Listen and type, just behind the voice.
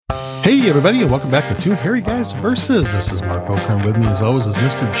Hey everybody, and welcome back to Two Hairy Guys Versus. This is Mark Okern. With me as always is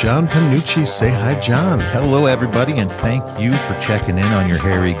Mr. John Panucci. Say hi, John. Hello everybody, and thank you for checking in on your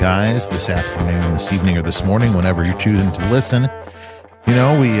hairy guys this afternoon, this evening, or this morning, whenever you're choosing to listen. You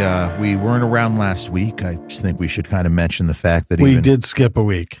know, we weren't around last week. I just think we should kind of mention the fact that we did skip a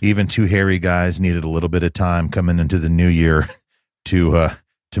week. Even Two Hairy Guys needed a little bit of time coming into the new year to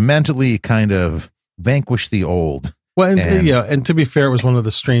mentally kind of vanquish the old. Well, and to be fair, it was one of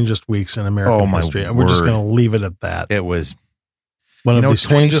the strangest weeks in American history. And we're just going to leave it at that. It was one of the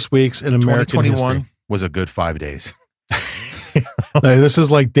strangest weeks in American history. 2021 was a good 5 days. This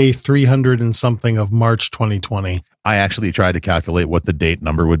is like day 300 and something of March 2020. I actually tried to calculate what the date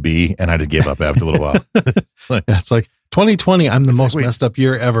number would be, and I just gave up after a little while. It's like 2020, I'm the most messed up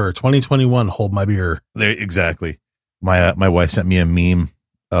year ever. 2021, hold my beer. There, exactly. My wife sent me a meme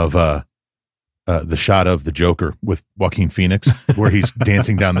of the shot of the Joker with Joaquin Phoenix, where he's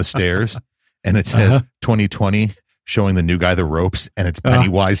dancing down the stairs, and it says 2020, showing the new guy the ropes, and it's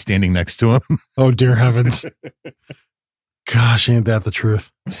Pennywise standing next to him. Oh, dear heavens. Gosh, ain't that the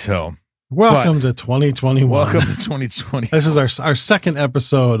truth? So, welcome to 2021. Welcome to 2020. This is our second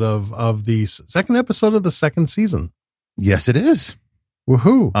episode of the second season. Yes, it is.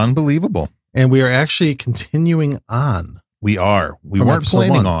 Woohoo. Unbelievable. And we are actually continuing on. We are. We weren't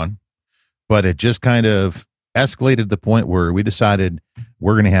planning on, but it just kind of escalated to the point where we decided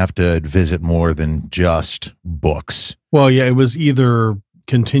we're going to have to visit more than just books. Well, yeah, it was either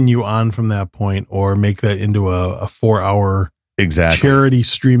continue on from that point or make that into a 4-hour charity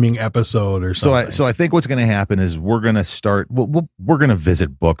streaming episode or something. So I think what's going to happen is we're going to start, we're going to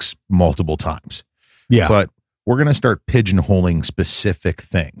visit books multiple times. Yeah. But we're going to start pigeonholing specific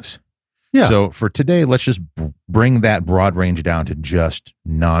things. Yeah. So for today, let's just bring that broad range down to just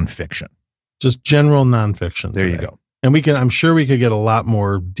nonfiction. Just general nonfiction. There you go. And I'm sure we could get a lot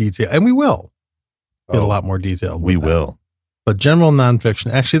more detail, and we will get a lot more detail. We will. But general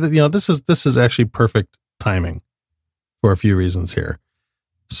nonfiction, actually, this is actually perfect timing for a few reasons here.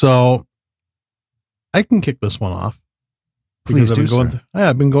 So I can kick this one off. Please do, sir.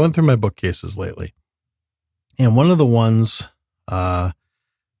 I've been going through my bookcases lately. And one of the ones,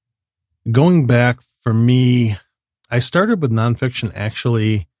 going back for me, I started with nonfiction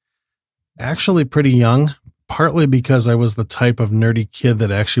actually pretty young, partly because I was the type of nerdy kid that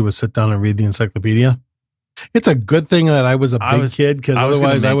actually would sit down and read the encyclopedia. It's a good thing that I was a big kid, because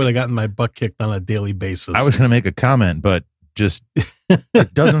otherwise I would have gotten my butt kicked on a daily basis. I was going to make a comment, but just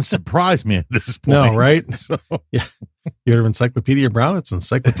it doesn't surprise me at this point. No, right? So. Yeah. You heard of Encyclopedia Brown? It's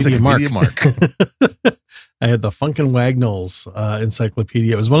Encyclopedia Mark. I had the Funkin' Wagnalls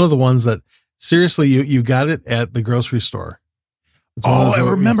encyclopedia. It was one of the ones that, seriously, you got it at the grocery store. I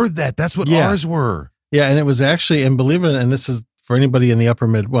remember that. That's what ours were. Yeah, and it was actually, and believe it, and this is for anybody in the upper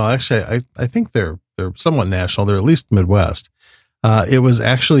mid. Well, actually, I think they're somewhat national. They're at least Midwest. It was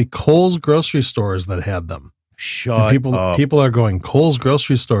actually Kohl's grocery stores that had them. People are going, Kohl's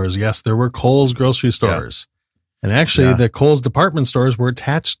grocery stores. Yes, there were Kohl's grocery stores. Yeah. And actually, the Kohl's department stores were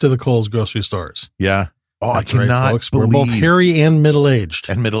attached to the Kohl's grocery stores. Yeah. Oh, that's I cannot right, folks. believe. We're both hairy and middle-aged.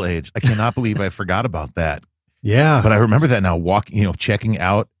 I cannot believe I forgot about that. Yeah. But I remember that now, checking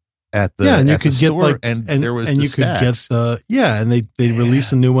out at the, and you at could the get store, and there was the stacks. And they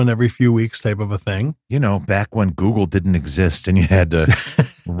release a new one every few weeks type of a thing. Back when Google didn't exist and you had to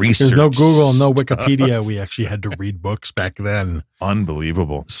research. There's no Google, no Wikipedia. We actually had to read books back then.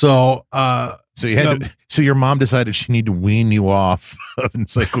 Unbelievable. So, you had so your mom decided she needed to wean you off of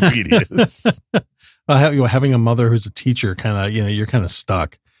encyclopedias. Having a mother who's a teacher, you're kind of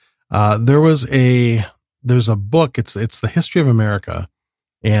stuck. There's a book. It's the History of America.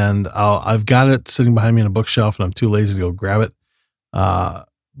 And I've got it sitting behind me in a bookshelf, and I'm too lazy to go grab it. But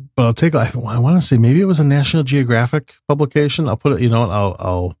I'll take. I want to say maybe it was a National Geographic publication. I'll put it.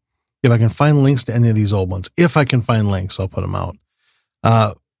 I'll if I can find links to any of these old ones. If I can find links, I'll put them out.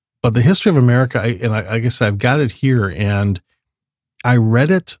 But the History of America, I guess I've got it here, and I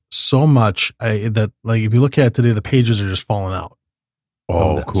read it so much that if you look at it today, the pages are just falling out.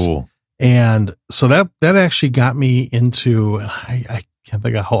 Oh, cool! And so that actually got me into. I can't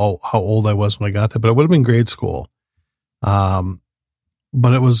think of how old I was when I got that, but it would have been grade school.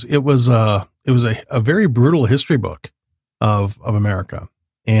 But it was a very brutal history book of America,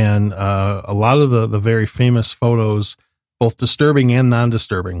 and a lot of the very famous photos, both disturbing and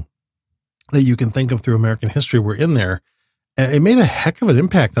non-disturbing, that you can think of through American history were in there. And it made a heck of an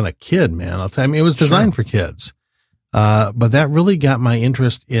impact on a kid, man. I'll tell you, it was designed for kids. But that really got my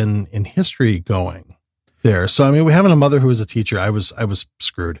interest in history going. there. So, I mean, we having a mother who was a teacher, I was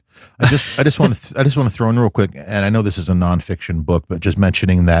screwed. I just want to throw in real quick, and I know this is a nonfiction book, but just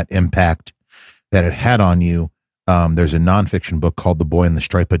mentioning that impact that it had on you. There's a nonfiction book called The Boy in the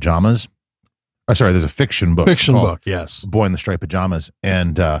Striped Pajamas. There's a fiction book. Yes. Boy in the Striped Pajamas.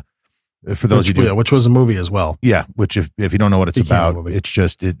 And for those who do, which was a movie as well. Yeah, which if you don't know what it's about, it's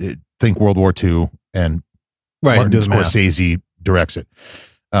just think World War II, and Martin Scorsese directs it.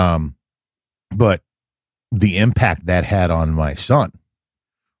 But the impact that had on my son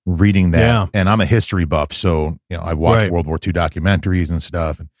reading that, and I'm a history buff, so I've watched World War II documentaries and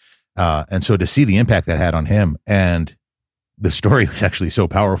stuff, and so to see the impact that had on him, and the story was actually so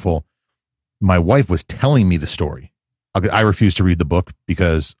powerful. My wife was telling me the story. I refuse to read the book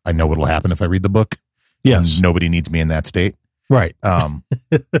because I know what'll happen if I read the book. Yes, and nobody needs me in that state. Right.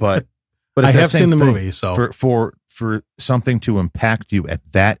 But I have seen the movie. So for something to impact you at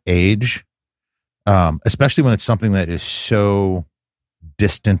that age, especially when it's something that is so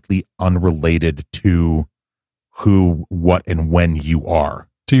distantly unrelated to who, what, and when you are,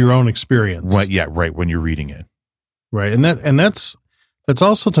 to your own experience. Right. Yeah. Right. When you're reading it. Right. And that's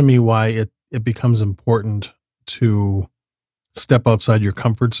also to me why it becomes important to step outside your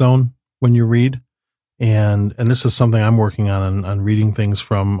comfort zone when you read. And this is something I'm working on reading things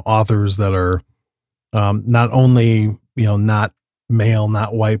from authors that are not only, not male,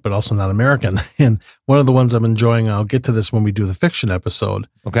 not white, but also not American. And one of the ones I'm enjoying, I'll get to this when we do the fiction episode.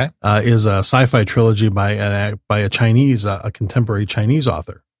 Okay. Is a sci-fi trilogy by a Chinese, a contemporary Chinese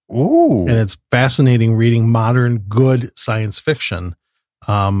author. Ooh. And it's fascinating reading modern, good science fiction,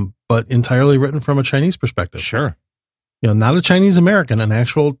 but entirely written from a Chinese perspective. Sure. Not a Chinese American, an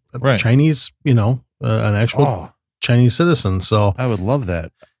actual Chinese, an actual Chinese citizen. So I would love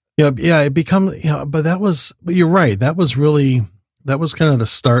that. It becomes, but you're right. That was kind of the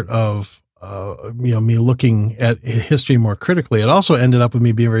start of, me looking at history more critically. It also ended up with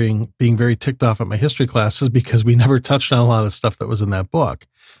me being very ticked off at my history classes because we never touched on a lot of the stuff that was in that book.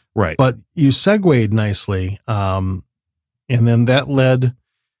 Right. But you segued nicely. And then that led,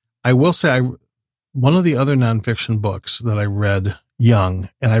 I will say, one of the other nonfiction books that I read young,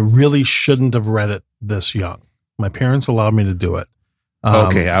 and I really shouldn't have read it this young. My parents allowed me to do it.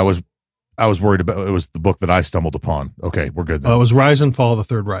 Okay. I was worried about, it was the book that I stumbled upon. Okay. We're good then. It was Rise and Fall of the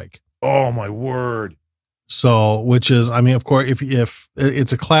Third Reich. Oh my word. So, which is, I mean, of course, if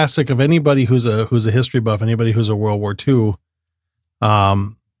it's a classic of anybody who's a history buff, anybody who's a World War II,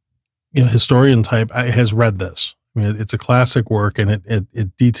 historian type has read this. I mean, it's a classic work, and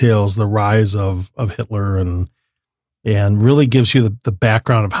it details the rise of Hitler and really gives you the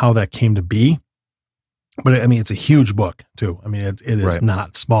background of how that came to be. But I mean, it's a huge book too. I mean, it is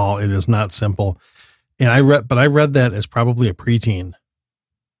not small. It is not simple. And I read that as probably a preteen,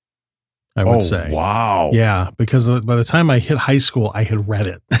 I would say. Wow. Yeah. Because by the time I hit high school, I had read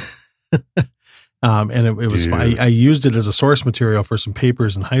it. And it was fun. I used it as a source material for some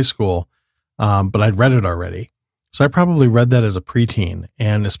papers in high school. But I'd read it already. So I probably read that as a preteen.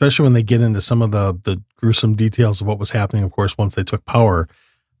 And especially when they get into some of the gruesome details of what was happening, of course, once they took power,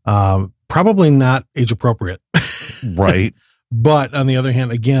 probably not age appropriate. Right. But on the other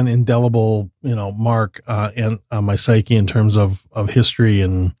hand, again, indelible, mark, and on my psyche in terms of history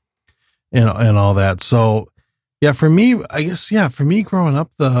and all that. So yeah, for me, I guess, growing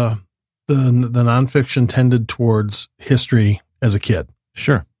up, the nonfiction tended towards history as a kid.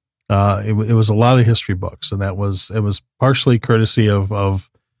 Sure. It was a lot of history books, and it was partially courtesy of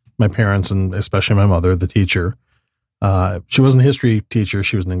my parents and especially my mother, the teacher. She wasn't a history teacher;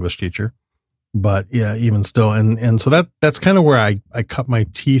 she was an English teacher. But yeah, even still, and so that's kind of where I cut my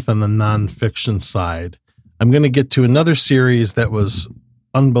teeth on the nonfiction side. I'm going to get to another series that was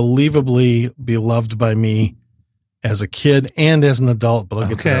unbelievably beloved by me as a kid and as an adult, but I'll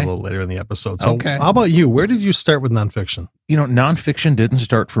get to that a little later in the episode. So how about you? Where did you start with nonfiction? Nonfiction didn't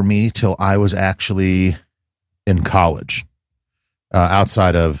start for me till I was actually in college,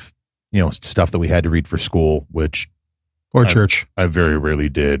 outside of, stuff that we had to read for school, which church. I very rarely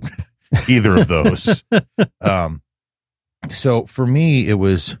did either of those. So for me, it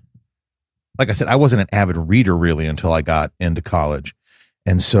was, like I said, I wasn't an avid reader really until I got into college.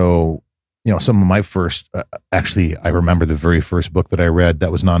 And so, some of my first, actually, I remember the very first book that I read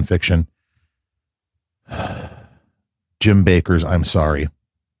that was nonfiction. Jim Baker's I'm Sorry.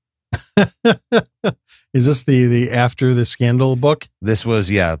 Is this the after the scandal book? This was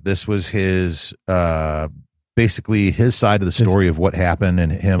his, basically his side of the story of what happened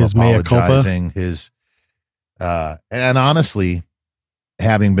and him apologizing. And honestly,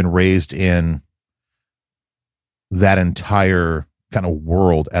 having been raised in that entire kind of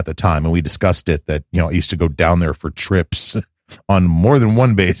world at the time. And we discussed it that, I used to go down there for trips on more than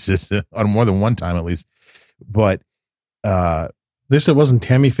one basis, on more than one time at least. But this, it wasn't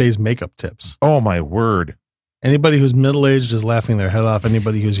Tammy Faye's makeup tips. Oh my word. Anybody who's middle-aged is laughing their head off.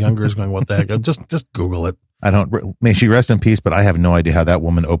 Anybody who's younger is going, what the heck? Just Google it. May she rest in peace, but I have no idea how that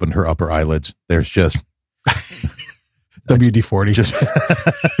woman opened her upper eyelids. There's just WD-40. Just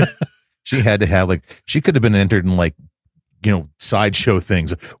she had to have she could have been entered in sideshow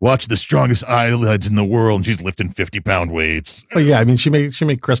things. Watch the strongest eyelids in the world, and she's lifting 50-pound weights. Oh yeah, I mean she made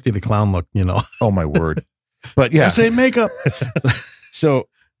Krusty the Clown look, Oh my word. But yeah. I say makeup. So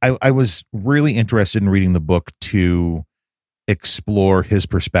I was really interested in reading the book to explore his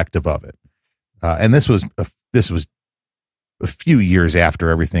perspective of it. And this was a few years after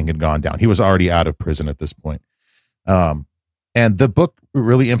everything had gone down. He was already out of prison at this point. And the book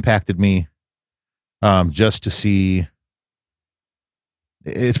really impacted me just to see.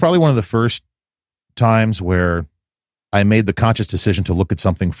 It's probably one of the first times where I made the conscious decision to look at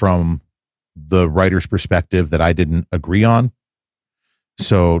something from the writer's perspective that I didn't agree on.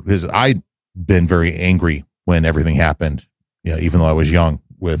 So, because I'd been very angry when everything happened, even though I was young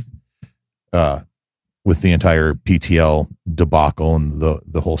with the entire PTL debacle and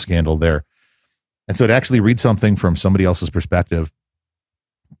the whole scandal there. And so to actually read something from somebody else's perspective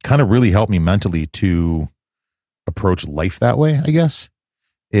kind of really helped me mentally to approach life that way, I guess,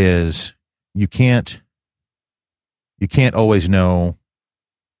 is you can't always know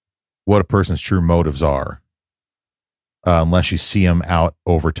what a person's true motives are. Unless you see them out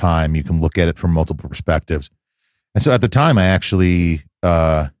over time, you can look at it from multiple perspectives. And so at the time, I actually,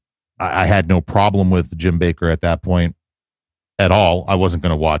 I had no problem with Jim Bakker at that point at all. I wasn't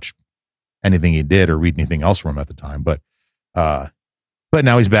going to watch anything he did or read anything else from him at the time. But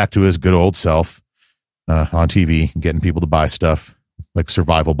now he's back to his good old self on TV, getting people to buy stuff like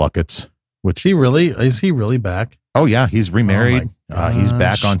survival buckets. Which is he really back? Oh yeah, he's remarried. He's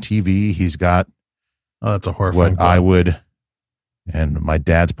back on TV. He's got. Oh, that's a horrifying. What I would, and my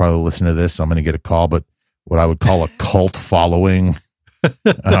dad's probably listening to this, so I'm going to get a call, but what I would call a cult following.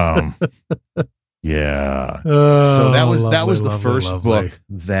 Yeah. So that was the first book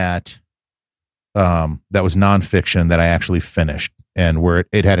that was nonfiction that I actually finished and where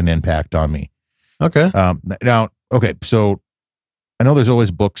it had an impact on me. Okay. So I know there's always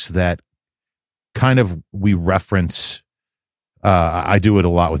books that kind of we reference. I do it a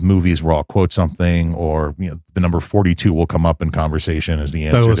lot with movies where I'll quote something, or the number 42 will come up in conversation as the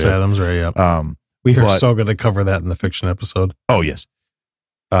answer. Douglas Adams, right? Yeah. We are so going to cover that in the fiction episode. Oh yes.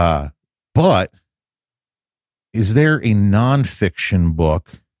 But is there a nonfiction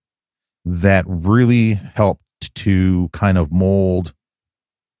book that really helped to kind of mold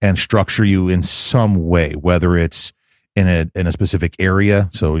and structure you in some way, whether it's in a specific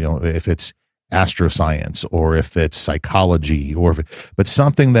area? So if it's astroscience or if it's psychology but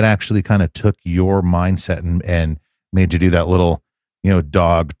something that actually kind of took your mindset and made you do that little,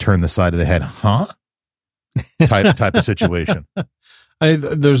 dog turn the side of the head, type of situation.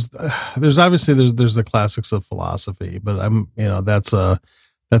 There's obviously there's the classics of philosophy, but that's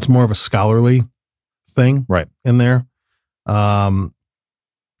more of a scholarly thing, right? In there, there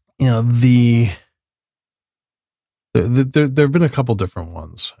have been a couple different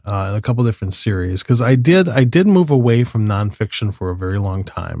ones, and a couple different series. Because I did move away from nonfiction for a very long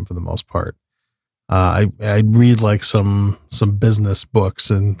time, for the most part. I'd read some business books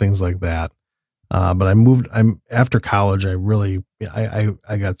and things like that. But after college, I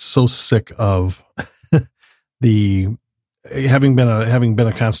got so sick of having been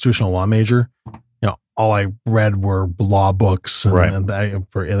a constitutional law major. All I read were law books, and I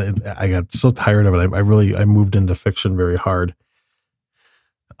got so tired of it. I moved into fiction very hard.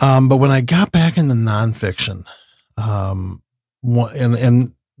 But when I got back into nonfiction, and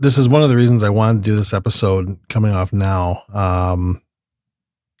this is one of the reasons I wanted to do this episode coming off now,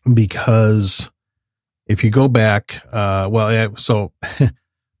 because if you go back, so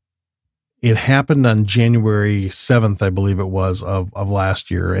it happened on January 7th, I believe it was, of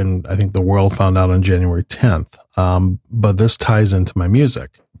last year. And I think the world found out on January 10th. But this ties into my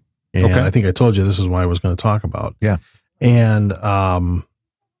music. And okay. I think I told you this is what I was going to talk about. Yeah. And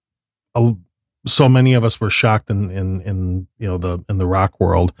so many of us were shocked in the rock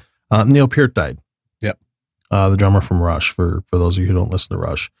world. Neil Peart died. Yep. The drummer from Rush, for those of you who don't listen to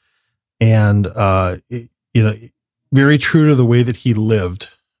Rush. And, very true to the way that he lived.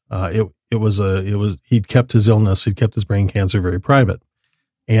 He'd kept his illness, he'd kept his brain cancer very private.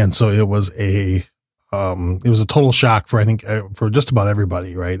 And so it was a total shock for just about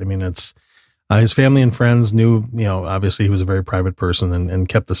everybody. Right. I mean, it's, His family and friends knew, obviously he was a very private person and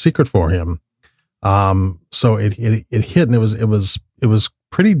kept the secret for him. So it hit, and it was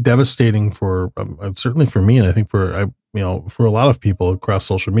pretty devastating for certainly for me, and I think for a lot of people across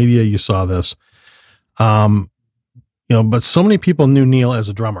social media. You saw this, but so many people knew Neil as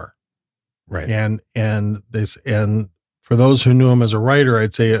a drummer, right? And for those who knew him as a writer,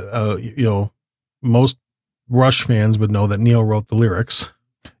 I'd say most Rush fans would know that Neil wrote the lyrics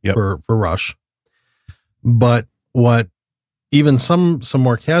for Rush. But what even some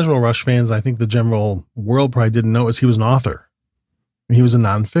more casual Rush fans, I think the general world probably didn't know, is he was an author. He was a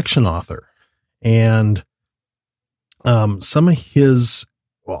nonfiction author, and all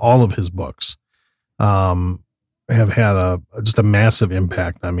of his books have had just a massive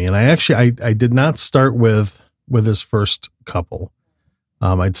impact on me. And I did not start with his first couple.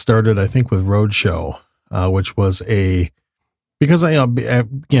 I'd started, I think, with Roadshow, which was because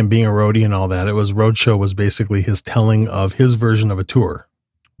again, being a roadie and all that, Roadshow was basically his telling of his version of a tour.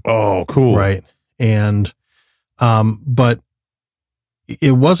 Oh, cool. Right. And, but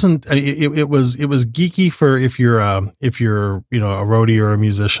it wasn't, it was geeky for if you're a roadie or a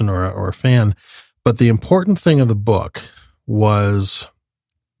musician or a fan. But the important thing of the book was,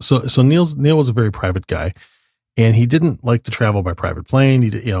 so Neil was a very private guy, and he didn't like to travel by private plane.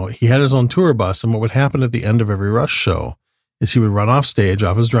 He had his own tour bus, and what would happen at the end of every Rush show is he would run off stage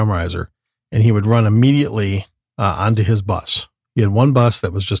off his drum riser, and he would run immediately onto his bus. He had one bus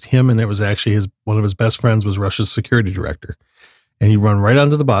that was just him, and it was actually one of his best friends was Rush's security director, and he'd run right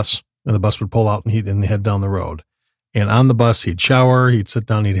onto the bus, and the bus would pull out, and he'd head down the road. And on the bus, he'd shower, he'd sit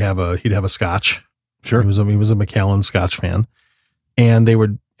down, he'd have a scotch. Sure, he was a Macallan Scotch fan, and they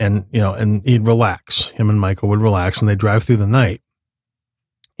would, and he'd relax. Him and Michael would relax, and they'd drive through the night.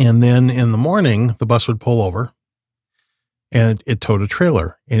 And then in the morning, the bus would pull over, and it towed a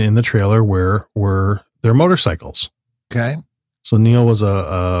trailer, and in the trailer were their motorcycles. Okay. So Neil was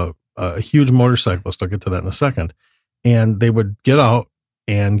a huge motorcyclist. I'll get to that in a second. And they would get out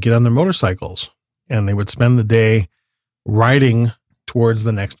and get on their motorcycles, and they would spend the day riding towards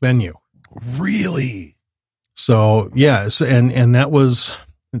the next venue. Really? So yeah. So, and that was,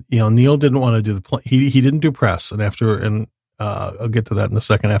 Neil didn't want to do he didn't do press. And I'll get to that in a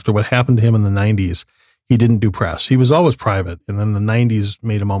second. After what happened to him in the 90s, he didn't do press. He was always private. And then the 90s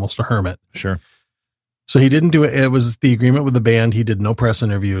made him almost a hermit. Sure. So he didn't do it. It was the agreement with the band. He did no press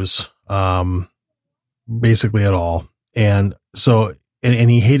interviews, basically at all. And so,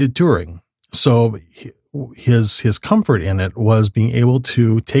 and he hated touring. So his comfort in it was being able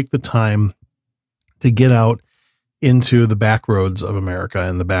to take the time to get out into the back roads of America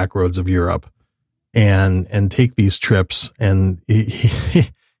and the back roads of Europe and take these trips. And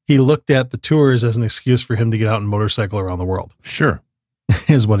he looked at the tours as an excuse for him to get out and motorcycle around the world. Sure.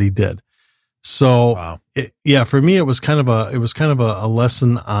 Is what he did. So wow. For me, it was kind of a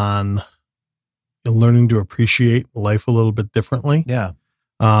lesson on learning to appreciate life a little bit differently. Yeah.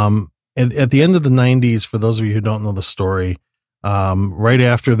 At the end of the 90s, for those of you who don't know the story, right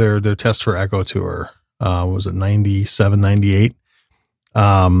after their Test for Echo tour, was it 97, 98?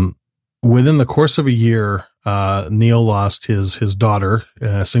 Within the course of a year, Neil lost his daughter in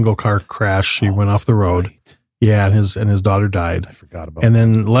a single car crash. She went off the road. Right. Yeah. And his daughter died. I forgot about And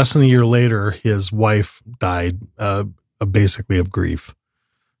then less than a year later, his wife died, basically of grief,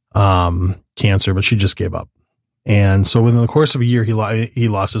 cancer, but she just gave up. And so within the course of a year, he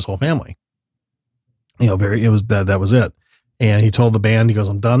lost his whole family. That was it. And he told the band, he goes,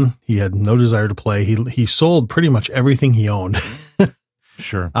 "I'm done." He had no desire to play. He sold pretty much everything he owned.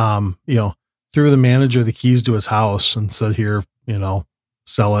 Sure. Threw the manager the keys to his house and said, "Here,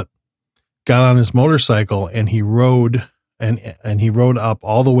 sell it." Got on his motorcycle and he rode and he rode up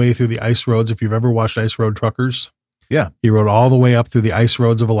all the way through the ice roads. If you've ever watched Ice Road Truckers. Yeah. He rode all the way up through the ice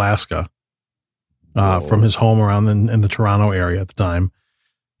roads of Alaska. From his home around in the Toronto area at the time,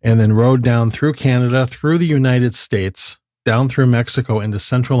 and then rode down through Canada, through the United States, down through Mexico into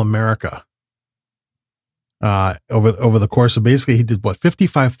Central America. Over the course of basically, he did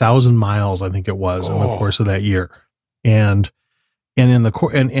 55,000 miles, I think it was, in the course of that year, and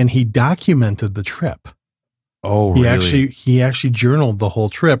he documented the trip. Oh, he really? He actually journaled the whole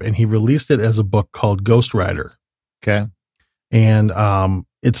trip, and he released it as a book called Ghost Rider. Okay, and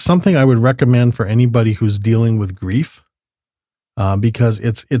it's something I would recommend for anybody who's dealing with grief, because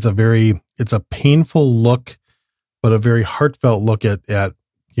it's a painful look, but a very heartfelt look at kind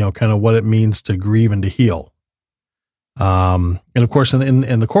of what it means to grieve and to heal. And of course,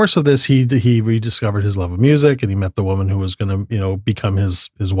 in the course of this, he rediscovered his love of music, and he met the woman who was going to become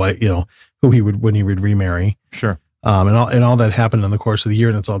his wife, when he would remarry. Sure. And all that happened in the course of the year,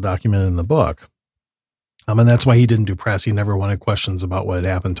 and it's all documented in the book. And that's why he didn't do press. He never wanted questions about what had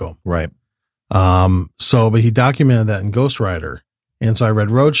happened to him. Right. But he documented that in Ghost Rider. And so I read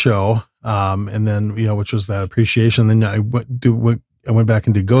Roadshow, and then, which was that appreciation. Then I went back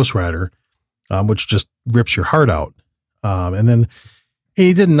and did Ghost Rider, which just rips your heart out. And then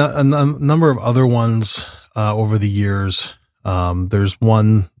he did a number of other ones, over the years. There's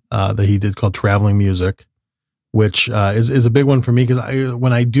one, that he did called Traveling Music, which, is a big one for me. Cause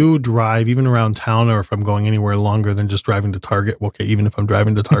when I do drive, even around town, or if I'm going anywhere longer than just driving to Target, okay, even if I'm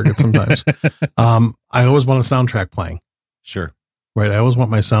driving to Target sometimes, I always want a soundtrack playing. Sure. Right. I always want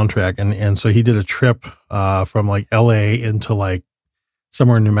my soundtrack. And so he did a trip, from like LA into like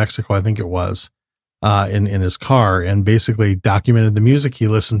somewhere in New Mexico, I think it was, in his car, and basically documented the music he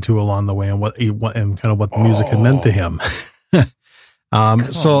listened to along the way and what kind of what the music had meant to him.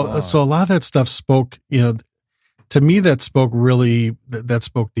 So a lot of that stuff spoke, to me, that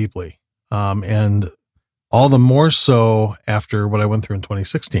spoke deeply. And all the more so after what I went through in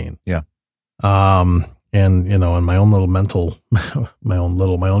 2016. Yeah. And, in my own little my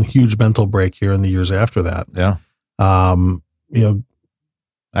own huge mental break here in the years after that. Yeah.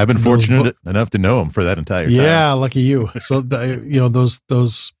 I've been fortunate enough to know him for that entire time. Yeah. Lucky you. So,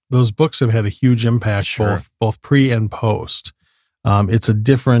 those books have had a huge impact, Sure. both pre and post. It's a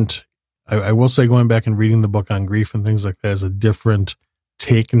different, I will say, going back and reading the book on grief and things like that is a different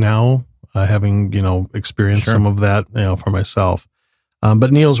take now, having, experienced Sure. some of that, for myself.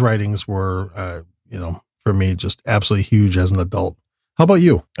 But Neil's writings were, for me, just absolutely huge as an adult. How about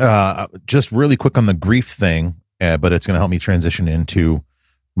you? Just really quick on the grief thing, but it's going to help me transition into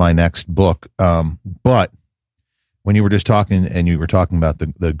my next book. But when you were just talking, and you were talking about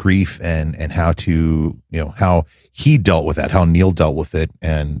the grief and how to, how he dealt with that, how Neil dealt with it,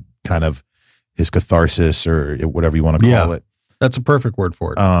 and kind of his catharsis, or whatever you want to call it. That's a perfect word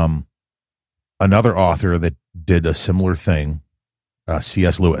for it. Another author that did a similar thing,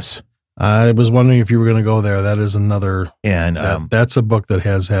 C.S. Lewis. I was wondering if you were going to go there. That is another, and that's a book that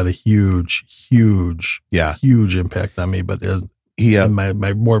has had a huge impact on me, but in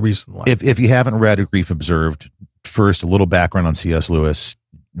my more recent life. If you haven't read A Grief Observed, first, a little background on C.S. Lewis.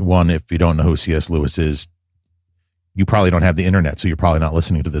 One, if you don't know who C.S. Lewis is, you probably don't have the internet, so you're probably not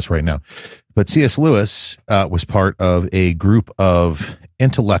listening to this right now. But C.S. Lewis was part of a group of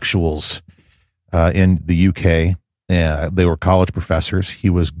intellectuals in the UK. They were college professors. He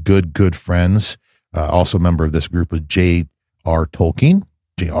was good friends. Also a member of this group was J.R. Tolkien,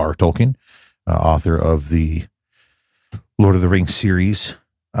 author of the Lord of the Rings series.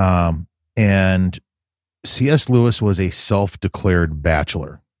 And C.S. Lewis was a self-declared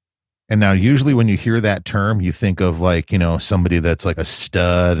bachelor. And now usually when you hear that term, you think of like, somebody that's like a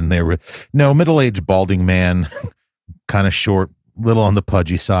stud, and middle-aged balding man, kind of short, little on the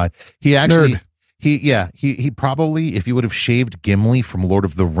pudgy side. He actually... Nerd. He probably, if you would have shaved Gimli from Lord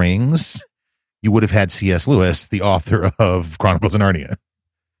of the Rings, you would have had C.S. Lewis, the author of Chronicles of Narnia.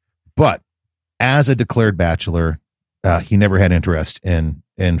 But as a declared bachelor, he never had interest in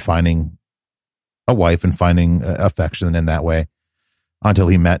finding a wife and finding affection in that way until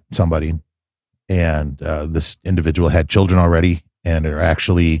he met somebody. And this individual had children already, and are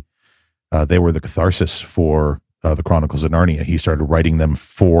actually, they were the catharsis for the Chronicles of Narnia. He started writing them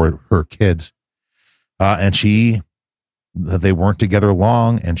for her kids. And they weren't together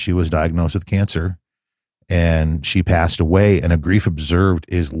long, and she was diagnosed with cancer, and she passed away. And A Grief Observed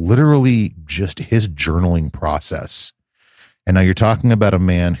is literally just his journaling process. And now you're talking about a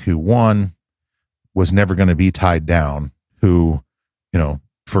man who, one, was never going to be tied down, who,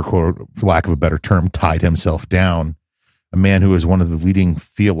 for lack of a better term, tied himself down. A man who is one of the leading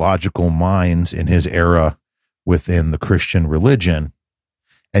theological minds in his era within the Christian religion.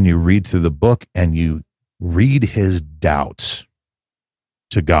 And you read through the book, and you read his doubts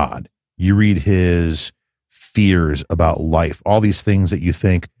to God. You read his fears about life, all these things that you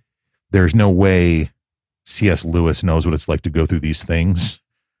think there's no way C.S. Lewis knows what it's like to go through these things,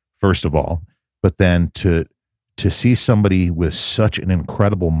 first of all. But then to see somebody with such an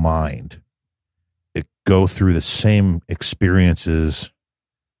incredible mind go through the same experiences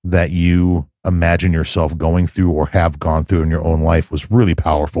that you imagine yourself going through or have gone through in your own life was really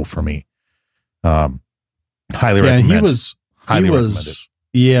powerful for me. Highly recommend. He was,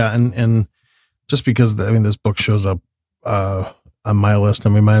 yeah. And just because, this book shows up, on my list,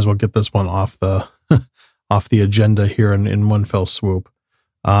 and we might as well get this one off the, off the agenda here in one fell swoop.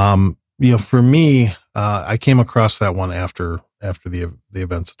 For me, I came across that one after the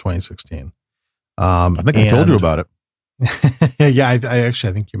events of 2016. I think I told you about it. Yeah, I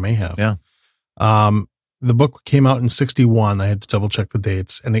think you may have. Yeah. the book came out in 61. I had to double check the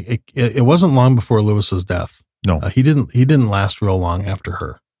dates, and it wasn't long before Lewis's death. No, he didn't last real long after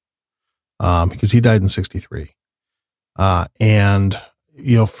her, because he died in 63. And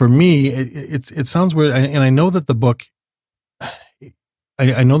for me, it sounds weird, and I know that the book.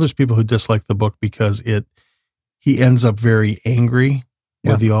 I know there's people who dislike the book because he ends up very angry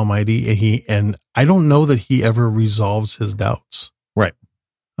with the Almighty, and I don't know that he ever resolves his doubts. Right.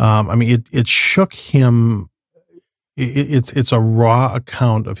 I mean, it shook him. It's a raw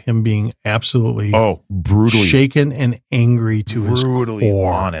account of him being absolutely brutally shaken and angry to his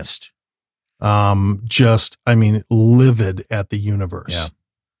core. Honest. Livid at the universe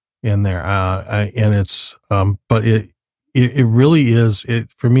in there. And it's, but it really is,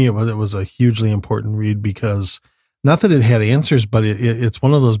 for me, it was a hugely important read because not that it had answers, but it's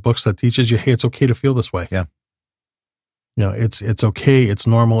one of those books that teaches you, hey, it's okay to feel this way. Yeah. It's okay. It's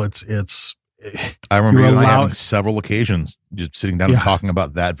normal. I remember you and I having several occasions just sitting down and talking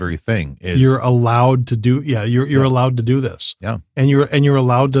about that very thing. You're allowed to do, you're allowed to do this. Yeah. And you're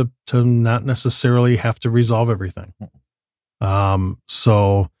allowed to not necessarily have to resolve everything.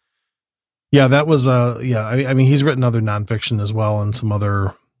 So yeah, that was, I mean, he's written other nonfiction as well and some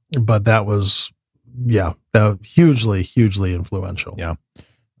other, but that was, that hugely, hugely influential.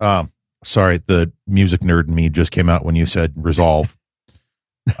 Yeah. Sorry, the music nerd in me just came out when you said resolve.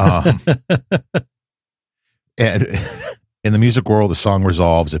 And in the music world, the song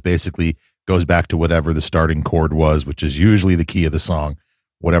resolves. It basically goes back to whatever the starting chord was, which is usually the key of the song,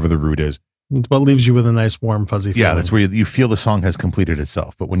 whatever the root is. It's what leaves you with a nice, warm, fuzzy feeling. Yeah, that's where you feel the song has completed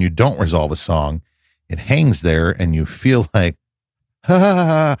itself. But when you don't resolve a song, it hangs there and you feel like,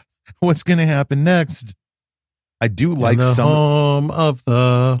 what's going to happen next? I do like the some home of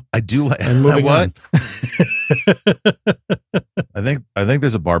the. I do like and moving what? I think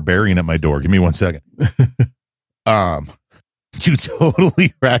there's a barbarian at my door. Give me 1 second. You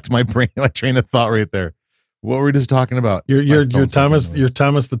totally racked my train of thought right there. What were we just talking about? Your Thomas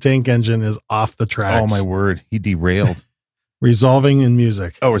the Tank Engine is off the tracks. Oh my word, he derailed. Resolving in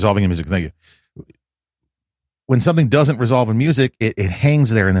music. Oh, resolving in music. Thank you. When something doesn't resolve in music, it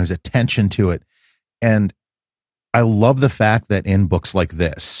hangs there and there's a tension to it. And I love the fact that in books like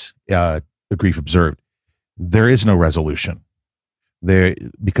this, The Grief Observed, there is no resolution there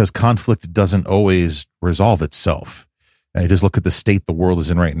because conflict doesn't always resolve itself. And just look at the state the world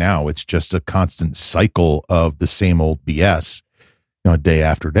is in right now. It's just a constant cycle of the same old BS, day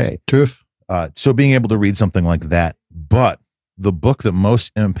after day. Truth. So being able to read something like that, but the book that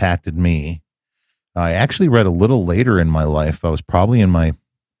most impacted me, I actually read a little later in my life. I was probably in my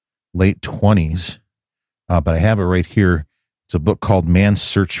late 20s, but I have it right here. It's a book called Man's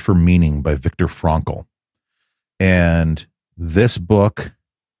Search for Meaning by Viktor Frankl. And this book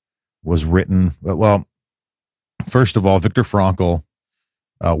was written, well, first of all, Viktor Frankl,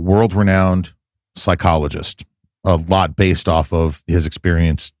 a world-renowned psychologist, a lot based off of his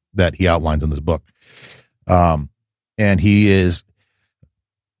experience that he outlines in this book. And he is,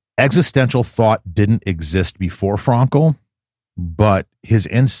 existential thought didn't exist before Frankl, but his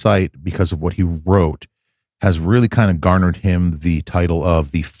insight, because of what he wrote, has really kind of garnered him the title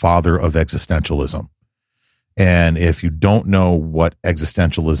of the father of existentialism. And if you don't know what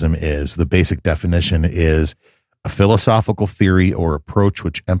existentialism is, the basic definition is a philosophical theory or approach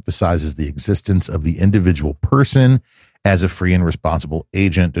which emphasizes the existence of the individual person as a free and responsible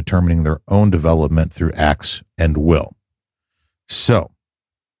agent determining their own development through acts and will. So,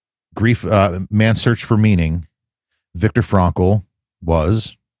 Man's Search for Meaning, Viktor Frankl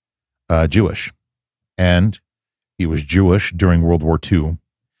was Jewish, and he was Jewish during World War II,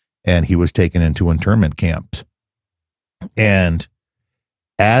 and he was taken into internment camps. And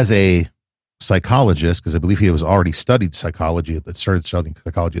as a psychologist, because I believe he was already started studying psychology at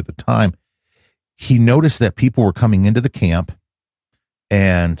the time, he noticed that people were coming into the camp,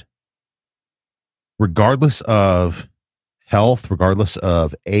 and regardless of health, regardless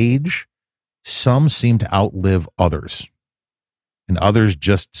of age, some seemed to outlive others, and others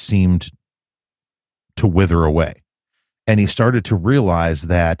just seemed to wither away. And he started to realize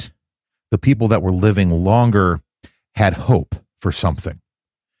that the people that were living longer had hope for something.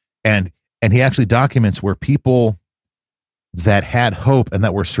 And he actually documents where people that had hope and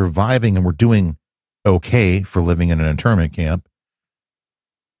that were surviving and were doing okay for living in an internment camp,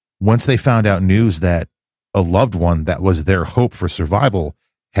 once they found out news that a loved one that was their hope for survival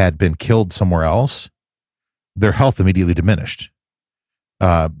had been killed somewhere else, their health immediately diminished.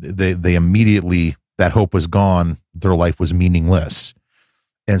 They immediately, that hope was gone. Their life was meaningless.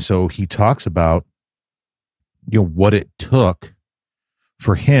 And so he talks about, what it took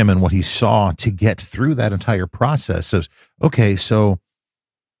for him and what he saw to get through that entire process. So, okay, so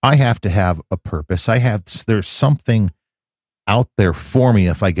I have to have a purpose. There's something out there for me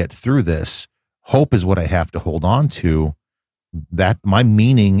if I get through this. Hope is what I have to hold on to. That my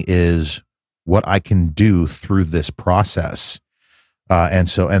meaning is what I can do through this process. And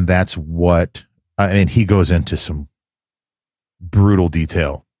that's what, and he goes into some brutal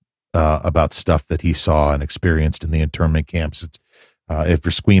detail about stuff that he saw and experienced in the internment camps. If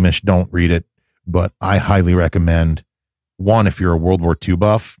you're squeamish, don't read it, but I highly recommend, one, if you're a World War II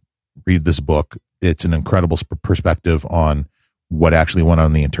buff, read this book. It's an incredible perspective on what actually went on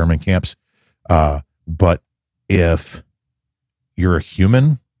in the internment camps. But if you're a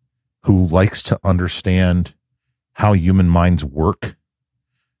human who likes to understand how human minds work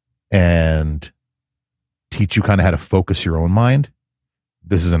and teach you kind of how to focus your own mind,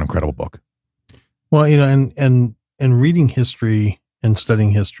 this is an incredible book. Well, and reading history and studying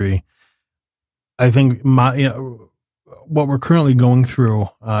history, I think what we're currently going through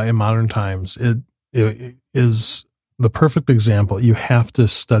in modern times, it is the perfect example. You have to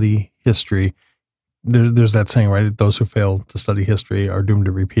study history. There's that saying, right? Those who fail to study history are doomed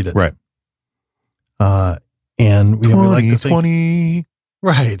to repeat it. Right. And we like to think, 2020.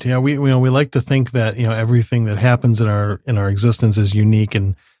 right. Yeah. We like to think that, everything that happens in our existence is unique,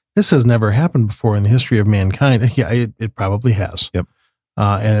 and this has never happened before in the history of mankind. Yeah, it probably has. Yep.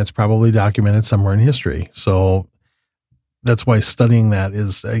 And it's probably documented somewhere in history. So that's why studying that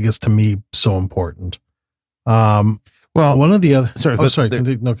is, I guess, to me, so important. Well, one of the other,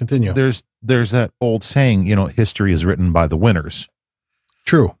 continue. There's that old saying, history is written by the winners.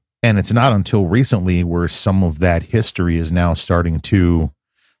 True. And it's not until recently where some of that history is now starting to,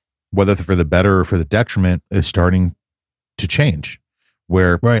 whether for the better or for the detriment, is starting to change.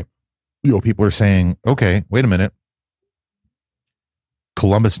 Where, right, people are saying, okay, wait a minute,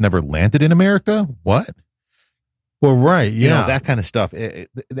 Columbus never landed in America? What? Well, right, yeah, that kind of stuff. And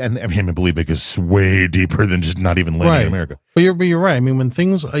I mean, I believe because it's way deeper than just not even landing in America. But you're right. I mean, when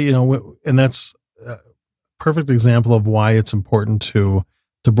things, and that's a perfect example of why it's important to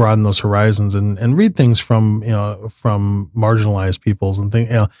broaden those horizons and read things from marginalized peoples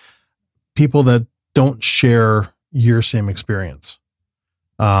and people that don't share your same experience.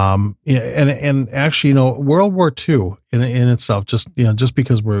 And actually, World War II in itself, just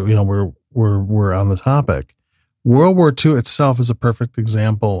because we're on the topic, World War II itself is a perfect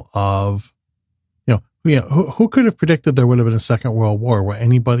example of, who could have predicted there would have been a Second World War? Where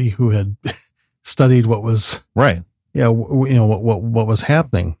anybody who had studied what was right, what was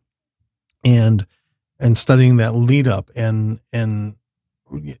happening, and studying that lead up, and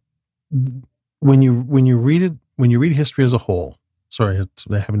when you read history as a whole. Sorry,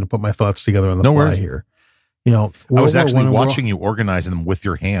 having to put my thoughts together on the fly here. I was actually watching you organize them with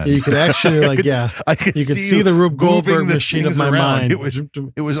your hand. You could actually, I could see the Rube Goldberg machine of my mind.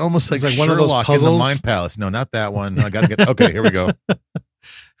 It was almost like one of those puzzles in the Mind Palace. No, not that one. I got to get. Okay, here we go.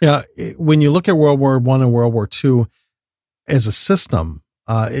 Yeah, when you look at World War I and World War II as a system,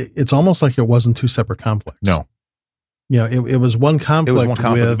 it's almost like it wasn't two separate conflicts. No. It was one conflict. It was one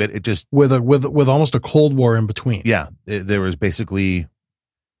conflict, but it just with almost a Cold War in between. Yeah, there was basically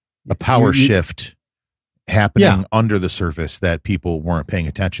a power shift happening under the surface that people weren't paying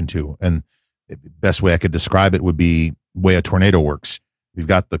attention to. And the best way I could describe it would be the way a tornado works. You've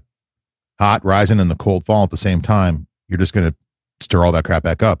got the hot rising and the cold fall at the same time. You're just going to stir all that crap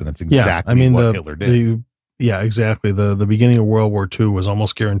back up, and that's exactly what Hitler did. Exactly. The beginning of World War II was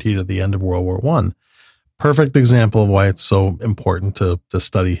almost guaranteed at the end of World War I. Perfect example of why it's so important to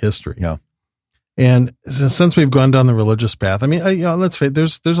study history. Yeah. And since we've gone down the religious path, I mean, let's face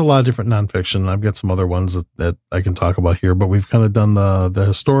it, there's a lot of different nonfiction. I've got some other ones that I can talk about here, but we've kind of done the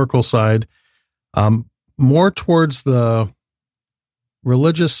historical side, more towards the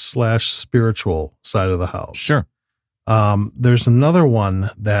religious / spiritual side of the house. Sure. There's another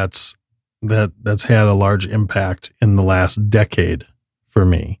one that's had a large impact in the last decade for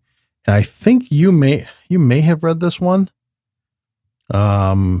me. And I think you may have read this one.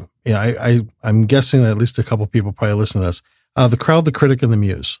 I'm guessing that at least a couple people probably listen to this. The Crowd, the Critic, and the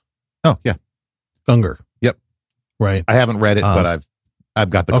Muse. Oh yeah, Gungor. Yep. Right. I haven't read it, but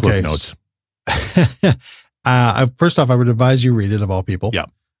I've got the cliff notes. First off, I would advise you read it, of all people. Yeah.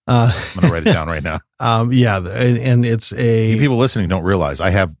 I'm gonna write it down right now. And it's you people listening don't realize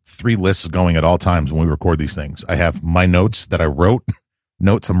I have 3 lists going at all times when we record these things. I have my notes that I wrote,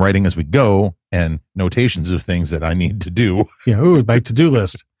 notes I'm writing as we go, and notations of things that I need to do. Yeah, my to-do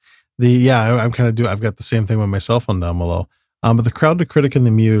list. I've got the same thing with my cell phone down below. But the Crowd, the Critic, and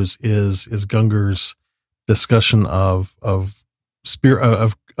the Muse is Gungor's discussion of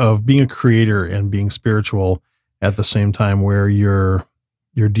spirit of being a creator and being spiritual at the same time, where you're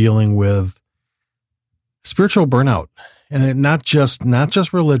dealing with spiritual burnout, and not just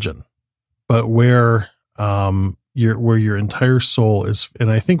religion, but where your entire soul is.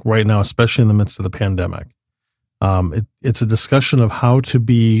 And I think right now, especially in the midst of the pandemic, it's a discussion of how to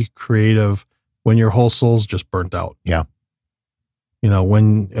be creative when your whole soul's just burnt out. Yeah.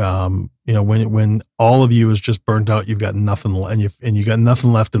 When all of you is just burnt out, you've got nothing, and you got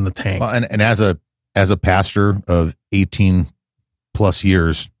nothing left in the tank. Well, and as a pastor of 18 plus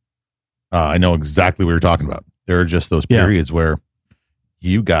years, I know exactly what you're talking about. There are just those periods where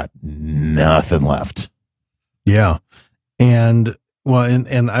you got nothing left. Yeah. And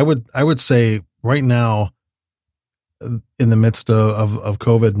I would say right now, in the midst of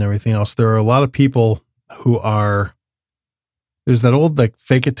COVID and everything else, there are a lot of people who are, there's that old, like,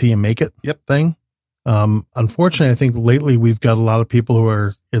 fake it till you make it thing. Unfortunately, I think lately we've got a lot of people who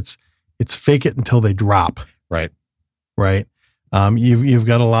are, it's fake it until they drop. Right. Right. You've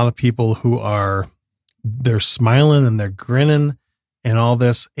got a lot of people who they're smiling and they're grinning and all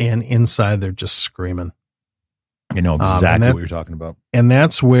this, and inside they're just screaming. You know exactly what you're talking about. And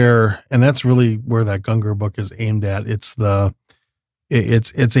that's really where that Gungor book is aimed at. It's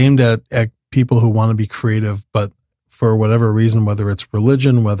aimed at people who want to be creative, but for whatever reason, whether it's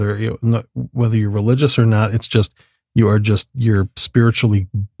religion, whether you're religious or not, it's just, you're spiritually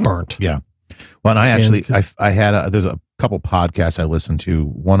burnt. Yeah. Well, and I had there's a couple podcasts I listened to.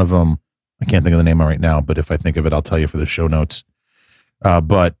 One of them, I can't think of the name right now, but if I think of it, I'll tell you for the show notes.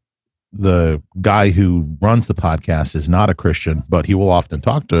 But the guy who runs the podcast is not a Christian, but he will often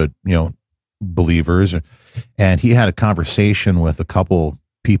talk to, believers. And he had a conversation with a couple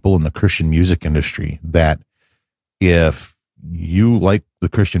people in the Christian music industry that if you like the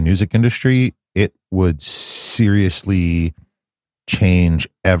Christian music industry, it would seriously change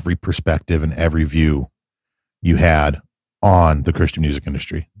every perspective and every view you had on the Christian music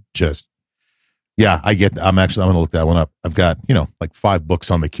industry. I'm going to look that one up. I've got, like 5 books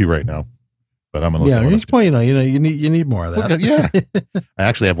on the queue right now, but I'm going to look that one up. Point, you need more of that. Yeah. I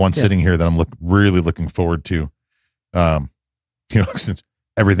actually have one sitting here that I'm really looking forward to. Since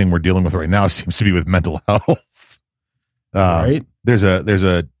everything we're dealing with right now seems to be with mental health. Right. There's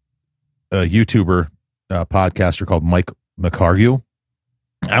a YouTuber, podcaster called Mike McHargue.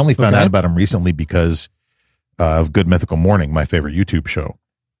 I only found out about him recently because of Good Mythical Morning, my favorite YouTube show.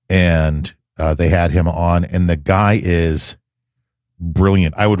 And they had him on, and the guy is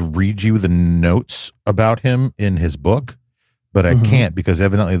brilliant. I would read you the notes about him in his book, but I can't, because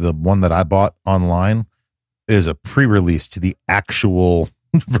evidently the one that I bought online is a pre-release to the actual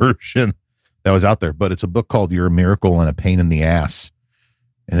version that was out there. But it's a book called You're a Miracle and a Pain in the Ass.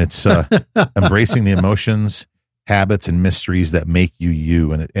 And it's embracing the emotions, habits, and mysteries that make you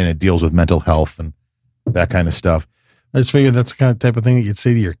you. And it deals with mental health and that kind of stuff. I just figured that's the kind of type of thing that you'd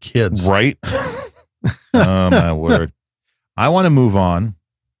say to your kids. Right? Oh, my word. I want to move on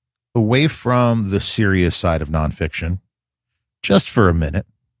away from the serious side of nonfiction just for a minute.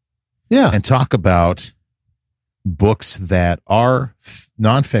 Yeah. And talk about books that are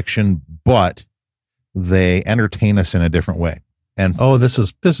nonfiction, but they entertain us in a different way. And this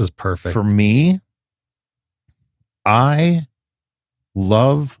is perfect. For me, I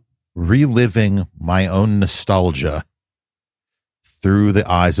love reliving my own nostalgia through the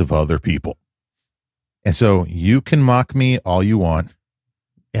eyes of other people. And so you can mock me all you want.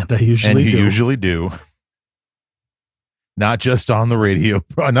 And I usually do. Not just on the radio,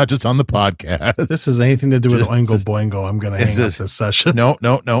 not just on the podcast. This has anything to do with Oingo Boingo. I'm going to hang up this session. No.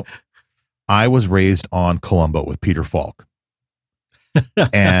 I was raised on Columbo with Peter Falk.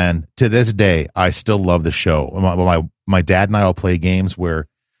 And to this day, I still love the show. My dad and I will play games where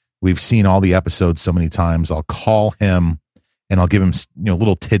we've seen all the episodes so many times. I'll call him and I'll give him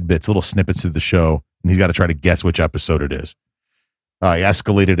little tidbits, little snippets of the show, and he's got to try to guess which episode it is. I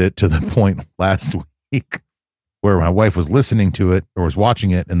escalated it to the point last week where my wife was listening to it or was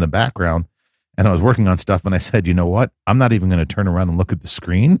watching it in the background, and I was working on stuff, and I said, you know what? I'm not even going to turn around and look at the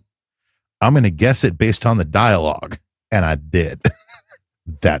screen. I'm going to guess it based on the dialogue. And I did.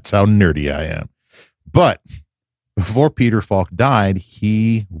 That's how nerdy I am. But before Peter Falk died,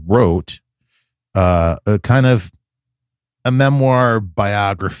 he wrote a kind of a memoir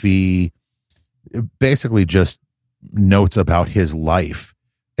biography, basically just notes about his life.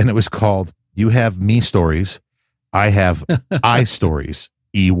 And it was called You Have Me Stories, I Have I Stories,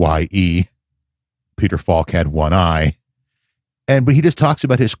 EYE. Peter Falk had one eye. But he just talks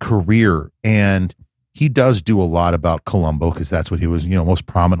about his career, and he does do a lot about Columbo because that's what he was, most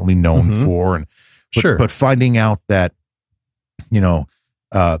prominently known for. And sure. But finding out that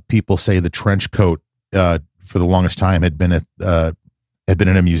people say the trench coat for the longest time had been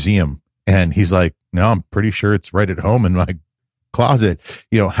in a museum, and he's like, no, I'm pretty sure it's right at home in my closet.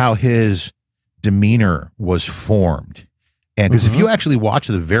 How his demeanor was formed. And because if you actually watch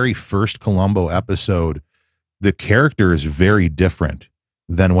the very first Columbo episode, the character is very different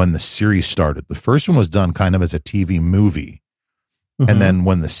than when the series started. The first one was done kind of as a TV movie. And then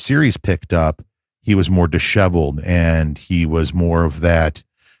when the series picked up, he was more disheveled, and he was more of that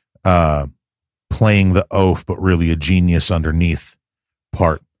playing the oaf, but really a genius underneath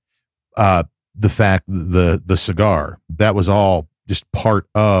part. The fact, the cigar, that was all just part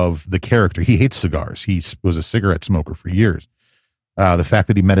of the character. He hates cigars. He was a cigarette smoker for years. The fact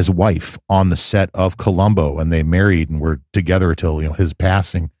that he met his wife on the set of Columbo, and they married and were together until his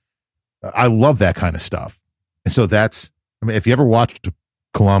passing. I love that kind of stuff. And so if you ever watched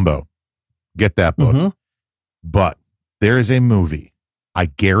Columbo, get that book. But there is a movie I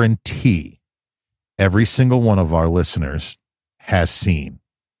guarantee every single one of our listeners has seen.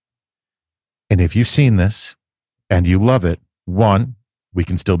 And if you've seen this and you love it, 1, we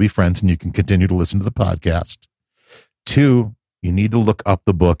can still be friends and you can continue to listen to the podcast. 2, you need to look up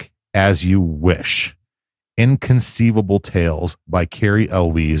the book As You Wish. Inconceivable Tales by Cary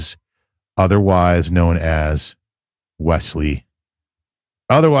Elwes, otherwise known as Wesley,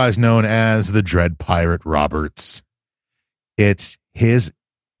 otherwise known as the Dread Pirate Roberts. It's his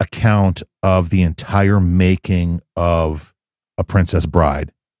account of the entire making of A Princess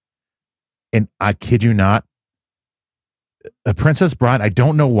Bride. And I kid you not, A Princess Bride, I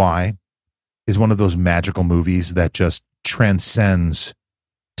don't know why, is one of those magical movies that just transcends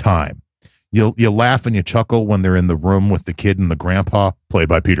time. You'll laugh and you chuckle when they're in the room with the kid and the grandpa, played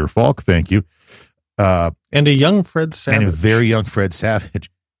by Peter Falk. Thank you. And a young Fred Savage. And a very young Fred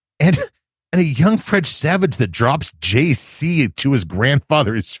Savage. And a young Fred Savage that drops JC to his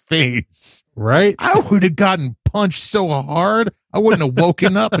grandfather's face. Right? I would have gotten punched so hard, I wouldn't have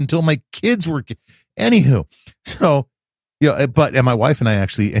woken up until my kids were... Anywho, so... and my wife and I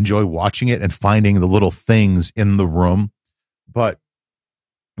actually enjoy watching it and finding the little things in the room. But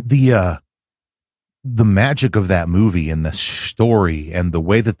the magic of that movie and the story and the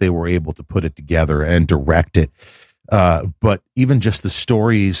way that they were able to put it together and direct it. But even just the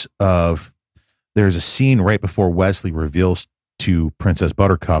stories of, there's a scene right before Wesley reveals to Princess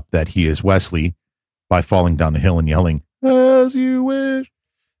Buttercup that he is Wesley by falling down the hill and yelling, "As you wish,"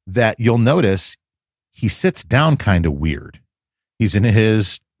 that you'll notice he sits down kind of weird. He's in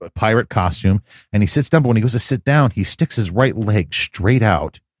his pirate costume and he sits down, but when he goes to sit down, he sticks his right leg straight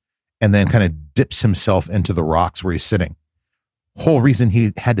out and then kind of dips himself into the rocks where he's sitting. Whole reason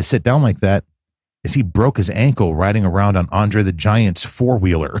he had to sit down like that is he broke his ankle riding around on Andre the Giant's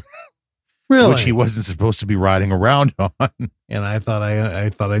four-wheeler. Really? Which he wasn't supposed to be riding around on. And I thought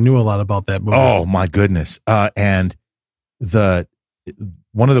I knew a lot about that movie. Oh my goodness. And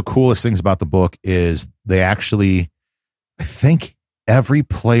one of the coolest things about the book is they actually, I think every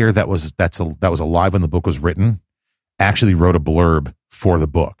player that was alive when the book was written actually wrote a blurb for the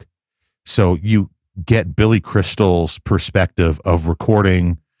book. So you get Billy Crystal's perspective of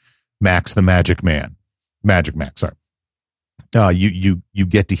recording Max the Magic Man. Magic Max, sorry. You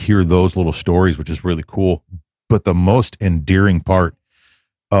get to hear those little stories, which is really cool. But the most endearing part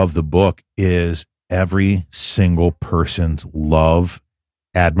of the book is every single person's love,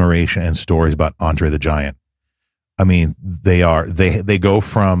 admiration, and stories about Andre the Giant. I mean, they go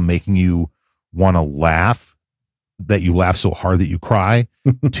from making you want to laugh, that you laugh so hard that you cry,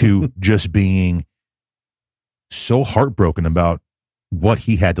 to just being so heartbroken about what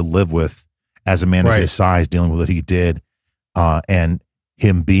he had to live with as a man of his size, dealing with what he did, and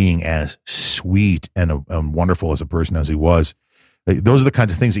him being as sweet and wonderful as a person as he was. Those are the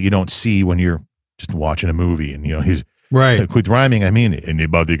kinds of things that you don't see when you're just watching a movie. And, he's right. Quit rhyming. I mean,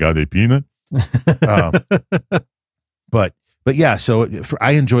 anybody got a peanut? But yeah, so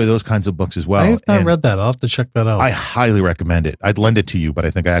I enjoy those kinds of books as well. I have not read that. I'll have to check that out. I highly recommend it. I'd lend it to you, but I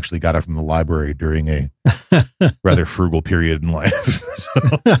think I actually got it from the library during a rather frugal period in life.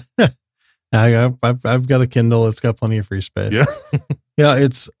 So. I've got a Kindle. It's got plenty of free space. Yeah. Yeah.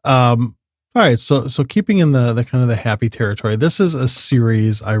 It's, all right. So keeping in the kind of the happy territory, this is a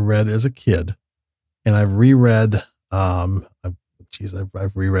series I read as a kid and I've reread, I've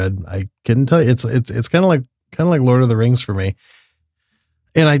reread, I couldn't tell you, it's kind of like Lord of the Rings for me.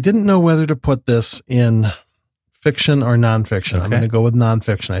 And I didn't know whether to put this in fiction or nonfiction. Okay. I'm going to go with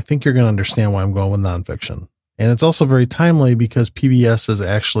nonfiction. I think you're going to understand why I'm going with nonfiction. And it's also very timely because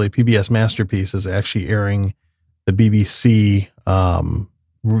PBS Masterpiece is actually airing the BBC,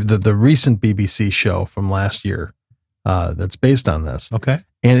 the recent BBC show from last year, that's based on this. Okay.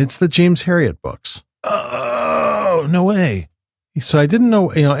 And it's the James Herriot books. Oh, no way. So I didn't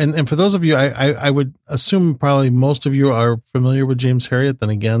know, and for those of you, I would assume probably most of you are familiar with James Herriot. Then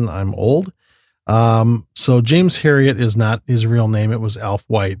again, I'm old. So James Herriot is not his real name. It was Alf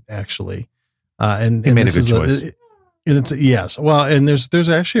White, actually. And He made a good choice. And it's yes. Well, and there's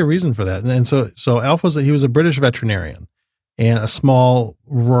actually a reason for that. And so Alf was a British veterinarian and a small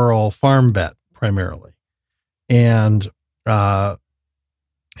rural farm vet primarily. And,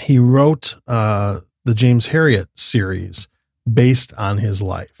 he wrote, the James Herriot series based on his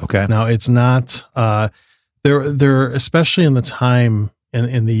life. Okay. Now it's not, there, especially in the time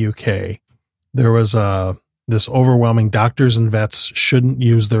in the UK, there was, this overwhelming doctors and vets shouldn't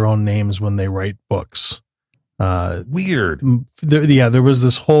use their own names when they write books. Weird. There was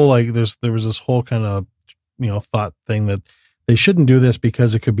this whole, there was this whole kind of, thought thing that they shouldn't do this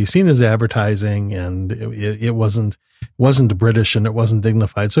because it could be seen as advertising, and it wasn't British and it wasn't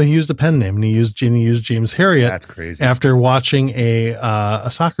dignified. So he used a pen name, and he used James Herriot. That's crazy. After watching a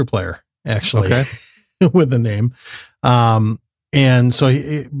soccer player, actually, Okay. with the name. And so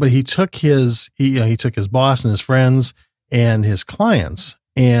he took his boss and his friends and his clients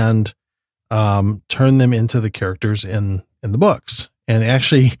and, turned them into the characters in the books. And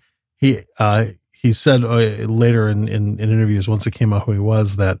actually he said later in interviews, once it came out who he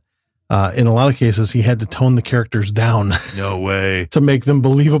was, that, in a lot of cases he had to tone the characters down. No way. To make them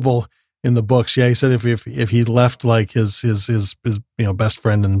believable in the books. Yeah. He said if he left like his best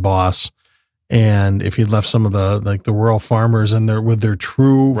friend and boss, and if he'd left some of the rural farmers in there with their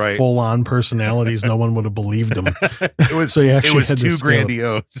true full on personalities, no one would have believed him. It was too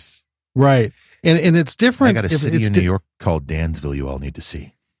grandiose. Right. And it's different. I got a city in New York called Dansville you all need to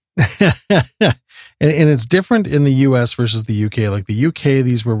see. and it's different in the US versus the UK. Like the UK,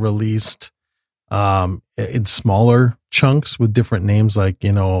 these were released in smaller chunks with different names, like,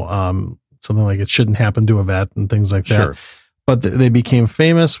 something like It Shouldn't Happen to a Vet and things like that. Sure. But they became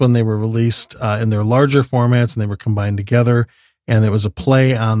famous when they were released in their larger formats, and they were combined together. And it was a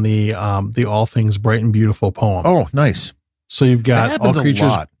play on the All Things Bright and Beautiful poem. Oh, nice. So you've got All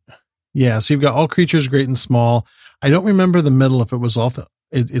Creatures. Yeah. So you've got All Creatures Great and Small. I don't remember the middle, if it was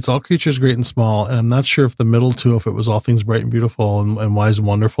it's All Creatures Great and Small. And I'm not sure if the middle two, if it was All Things Bright and Beautiful and Wise and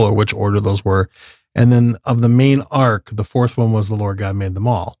Wonderful, or which order those were. And then of the main arc, the fourth one was The Lord God Made Them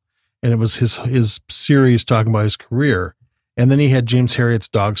All. And it was his series talking about his career. And then he had James Herriot's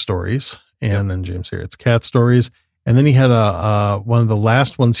dog stories, and then James Herriot's cat stories. And then he had one of the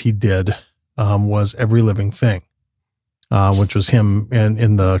last ones he did, was Every Living Thing, which was him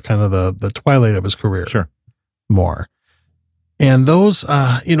in the kind of the twilight of his career. Sure. More. And those,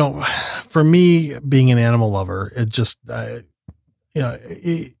 for me being an animal lover, it just, it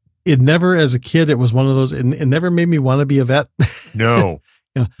never, as a kid, it was one of those, it never made me want to be a vet. No.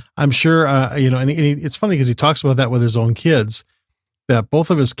 I'm sure, and it's funny because he talks about that with his own kids, that both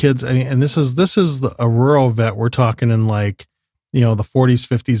of his kids, and this is a rural vet. We're talking in the 40s,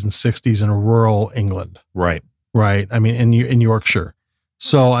 50s, and 60s in rural England. Right. Right. I mean, in Yorkshire.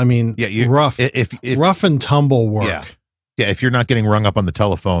 So, rough and tumble work. Yeah. Yeah. If you're not getting rung up on the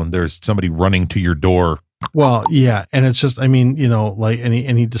telephone, there's somebody running to your door. Well, yeah. And it's just, and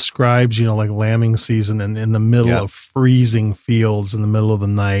he describes, like lambing season and in the middle of freezing fields in the middle of the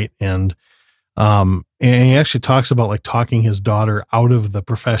night. And he actually talks about like talking his daughter out of the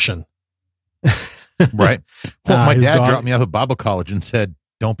profession. Right. Well, my dad dropped me off at Bible college and said,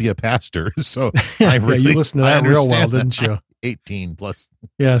 "Don't be a pastor." So I really, you listened to that real well, didn't you? 18 plus.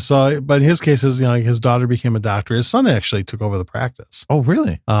 Yeah. So, but in his case, his daughter became a doctor. His son actually took over the practice. Oh,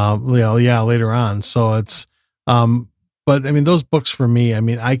 really? Later on. So it's, but those books for me,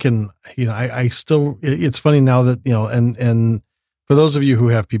 I can, I still, it's funny now that, and for those of you who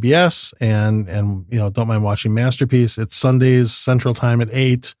have PBS and don't mind watching Masterpiece, it's Sundays Central Time at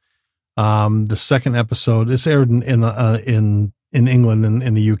 8. The second episode, it's aired in England and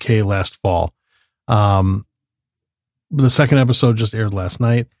in the UK last fall. The second episode just aired last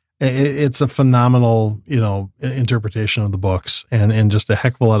night. It's a phenomenal, interpretation of the books and just a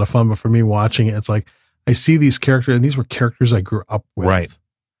heck of a lot of fun. But for me watching it, it's like, I see these characters, and these were characters I grew up with. Right.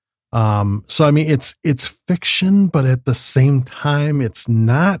 So, it's fiction, but at the same time, it's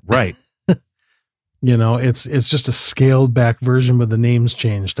not. Right. It's just a scaled back version with the names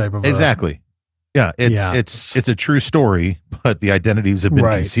changed type of. Exactly. Yeah. It's a true story, but the identities have been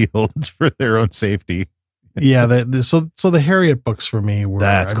concealed for their own safety. Yeah. So the Herriot books for me were.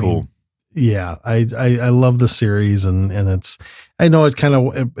 That's cool. Yeah. I love the series, and I know it kind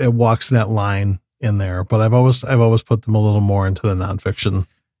of, it walks that line in there, but I've always put them a little more into the nonfiction.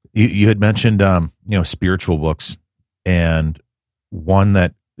 You had mentioned, spiritual books. and one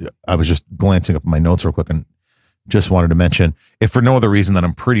that I was just glancing up my notes real quick and just wanted to mention, if for no other reason than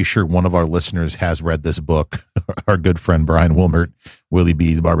I'm pretty sure one of our listeners has read this book, our good friend Brian Wilmert, Willie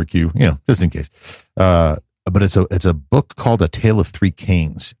B's Barbecue, just in case. But it's a book called A Tale of Three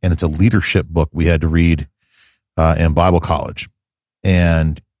Kings, and it's a leadership book we had to read in Bible college.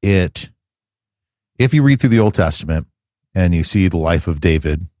 And if you read through the Old Testament and you see the life of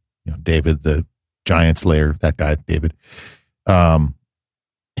David, David, the giant slayer, that guy, David,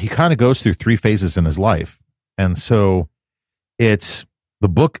 he kind of goes through three phases in his life. And so the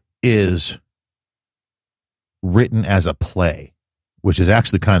book is written as a play, which is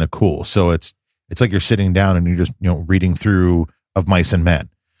actually kind of cool. So it's like you're sitting down and you're just, reading through Of Mice and Men.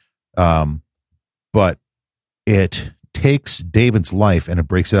 But it takes David's life and it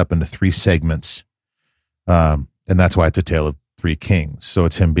breaks it up into three segments. And that's why it's a tale of three kings. So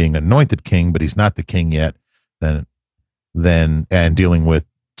it's him being anointed king, but he's not the king yet. Then and dealing with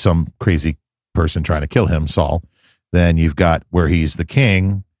some crazy person trying to kill him, Saul. Then you've got where he's the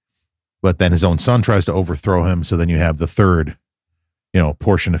king, but then his own son tries to overthrow him. So then you have the third,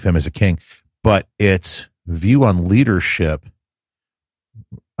 portion of him as a king. But its view on leadership,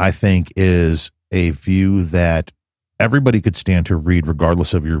 I think, is a view that everybody could stand to read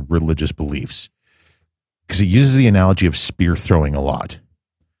regardless of your religious beliefs, because it uses the analogy of spear throwing a lot.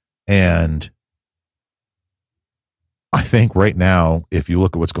 And I think right now, if you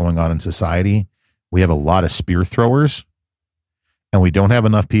look at what's going on in society, we have a lot of spear throwers, and we don't have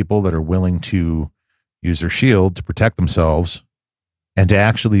enough people that are willing to use their shield to protect themselves and to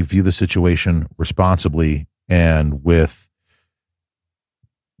actually view the situation responsibly and with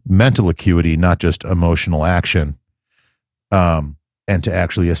mental acuity, not just emotional action, and to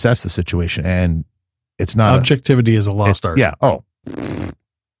actually assess the situation. And it's not objectivity is a lost art. Yeah. Oh,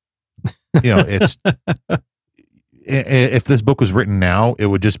 it's. If this book was written now, it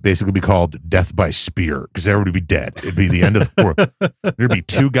would just basically be called Death by Spear, because everybody would be dead. It'd be the end of the world. There'd be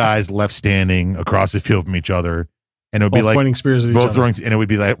two guys left standing across the field from each other, and it would both be like pointing spears at each other. Throwing, and it would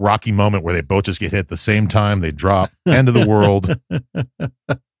be that Rocky moment where they both just get hit at the same time. They drop. End of the world.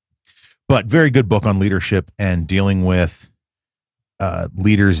 But very good book on leadership and dealing with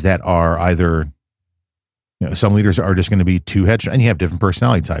leaders that are either, some leaders are just going to be too headstrong, and you have different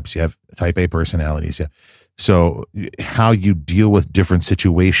personality types. You have type A personalities. Yeah. So how you deal with different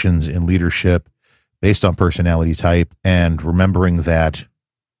situations in leadership based on personality type, and remembering that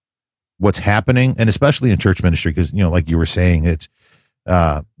what's happening, and especially in church ministry, because, like you were saying,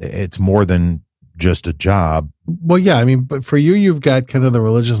 it's more than just a job. Well, yeah, I mean, but for you, you've got kind of the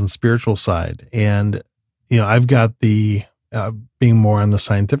religious and spiritual side, and, I've got the being more on the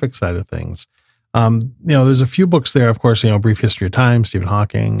scientific side of things. There's a few books there, of course, Brief History of Time, Stephen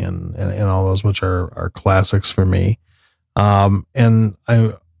Hawking, and all those, which are classics for me. And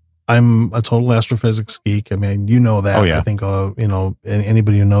I'm a total astrophysics geek. I mean, that. Oh, yeah. I think,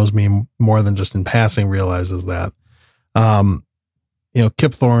 anybody who knows me more than just in passing realizes that.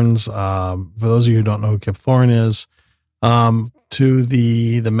 Kip Thorne's, for those of you who don't know who Kip Thorne is, to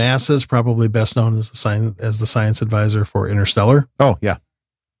the masses, probably best known as the science advisor for Interstellar. Oh, yeah.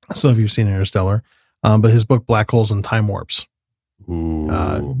 So if you've seen Interstellar, but his book Black Holes and Time Warps,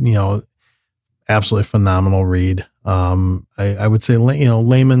 absolutely phenomenal read. I would say,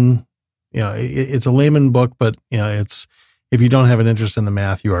 layman, it's a layman book, but it's, if you don't have an interest in the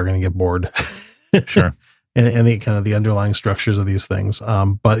math, you are going to get bored. Sure. and the kind of the underlying structures of these things.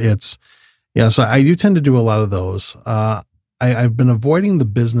 But it's, so I do tend to do a lot of those. I've been avoiding the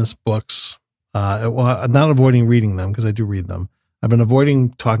business books. Not avoiding reading them, because I do read them. I've been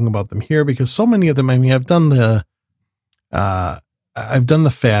avoiding talking about them here because so many of them, I mean, I've done the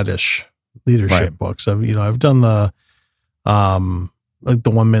faddish leadership books. I've done the, like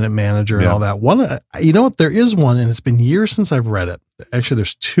the 1 Minute Manager and all that one. There is one, and it's been years since I've read it. Actually,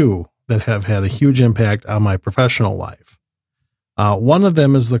 there's two that have had a huge impact on my professional life. One of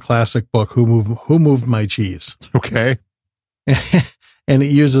them is the classic book, Who Moved My Cheese? Okay. And it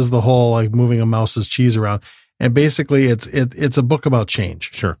uses the whole, like, moving a mouse's cheese around. And basically it's a book about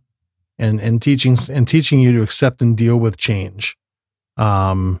change. Sure. And teaching you to accept and deal with change.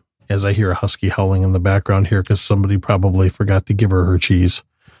 As I hear a husky howling in the background here, because somebody probably forgot to give her cheese.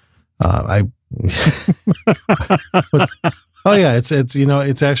 Oh yeah, it's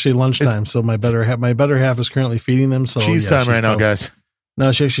it's actually lunchtime. So my better half is currently feeding them. So cheese time right now, guys.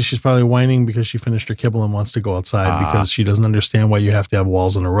 No, she's probably whining because she finished her kibble and wants to go outside because she doesn't understand why you have to have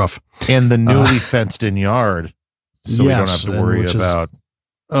walls and a roof. And the newly fenced in yard. So we don't have to worry about.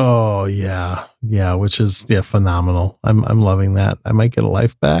 Oh yeah. Yeah. Which is phenomenal. I'm loving that. I might get a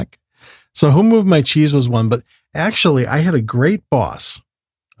life back. So Who Moved My Cheese was one, but Actually, I had a great boss.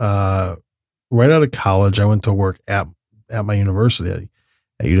 Right out of college, I went to work at my university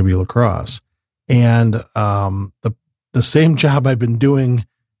at UW La Crosse, and the same job I'd been doing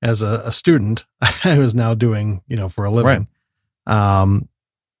as a student, I was now doing, for a living. Right.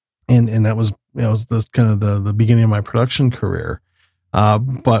 And that was, the kind of the beginning of my production career.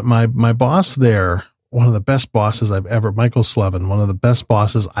 But my boss there, one of the best bosses I've ever, Michael Slevin, one of the best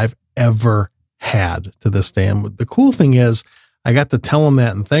bosses I've ever had to this day. And the cool thing is I got to tell him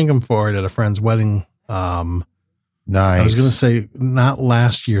that and thank him for it at a friend's wedding. Nice. I was going to say not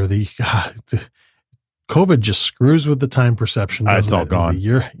last year. COVID just screws with the time perception. It's all gone.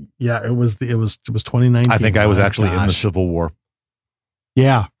 It was 2019. I think I was actually in the Civil War.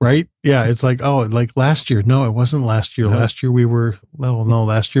 Yeah. Right. Yeah. It's like last year. No, it wasn't last year. No. Last year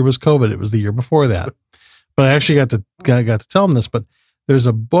last year was COVID. It was the year before that. But I actually got to tell him this, but there's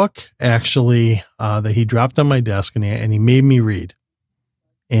a book actually that he dropped on my desk and he made me read.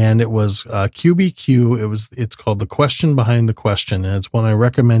 And it was QBQ. It's called The Question Behind the Question. And it's one I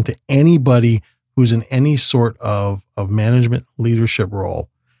recommend to anybody who's in any sort of management leadership role.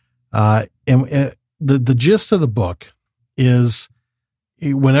 And the gist of the book is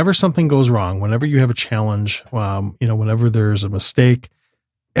whenever something goes wrong, whenever you have a challenge, whenever there's a mistake,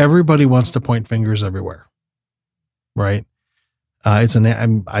 everybody wants to point fingers everywhere. Right. It's a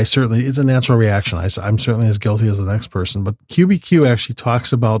natural reaction. I'm certainly as guilty as the next person, but QBQ actually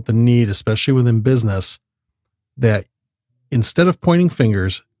talks about the need, especially within business, that instead of pointing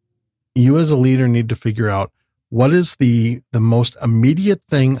fingers, you as a leader need to figure out what is the most immediate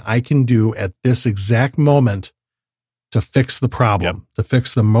thing I can do at this exact moment to fix the problem, to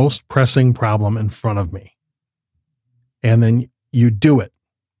fix the most pressing problem in front of me. And then you do it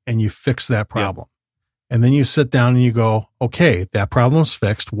and you fix that problem. And then you sit down and you go, okay, that problem's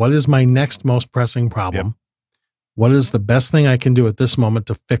fixed. What is my next most pressing problem? What is the best thing I can do at this moment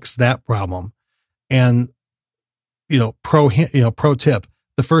to fix that problem? And, pro tip,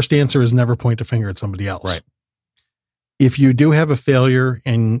 the first answer is never point a finger at somebody else. Right. If you do have a failure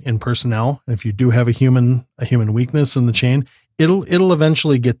in personnel, if you do have a human weakness in the chain, it'll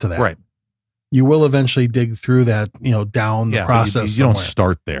eventually get to that. Right. You will eventually dig through that, down the process. You don't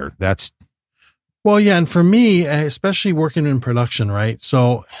start there. Well, yeah. And for me, especially working in production, right?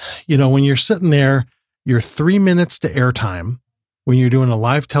 So, when you're sitting there, you're 3 minutes to airtime when you're doing a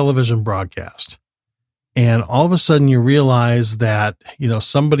live television broadcast. And all of a sudden you realize that,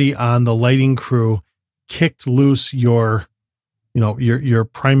 somebody on the lighting crew kicked loose your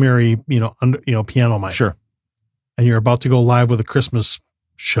primary, piano mic. Sure. And you're about to go live with a Christmas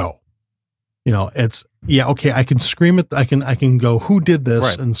show. Okay, I can scream it. I can go, who did this?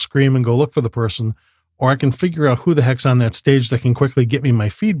 Right. And scream and go look for the person, or I can figure out who the heck's on that stage that can quickly get me my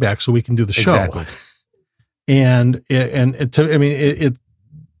feedback so we can do the show. Exactly.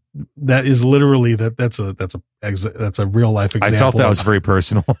 That is literally that's a real life example. I felt that was very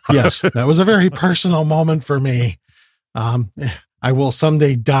personal. Yes, that was a very personal moment for me. I will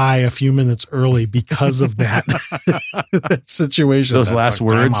someday die a few minutes early because of that, that situation. Those last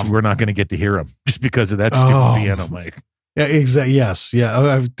words, we're not going to get to hear them just because of that stupid piano mic. Yeah, exactly. Yes. Yeah.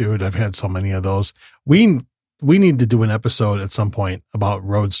 I've had so many of those. We need to do an episode at some point about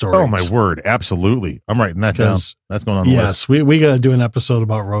road stories. Oh my word. Absolutely. I'm writing that down. That's going on the list. Yes. We got to do an episode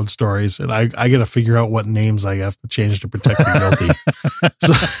about road stories, and I got to figure out what names I have to change to protect the guilty.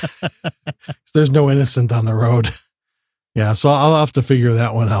 So there's no innocent on the road. Yeah. So I'll have to figure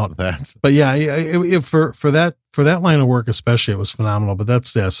that one out. But yeah, for that line of work, especially, it was phenomenal, but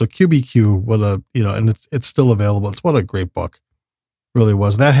So QBQ, and it's still available. It's what a great book. It really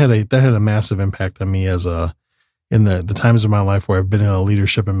was. That had a massive impact on me in the times of my life where I've been in a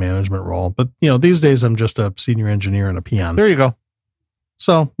leadership and management role. But, these days I'm just a senior engineer and a peon. There you go.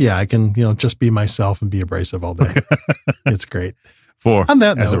 So yeah, I can, just be myself and be abrasive all day. It's great. On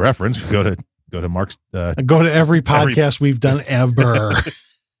that note, as a reference, go to Mark's, go to every podcast we've done ever.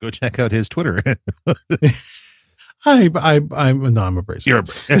 Go check out his Twitter. I'm abrasive. You're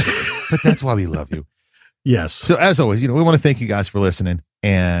abrasive. But that's why we love you. Yes. So as always, we want to thank you guys for listening.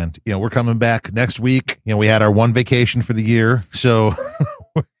 And, we're coming back next week. We had our one vacation for the year. So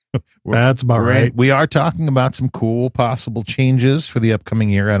that's about right. We are talking about some cool possible changes for the upcoming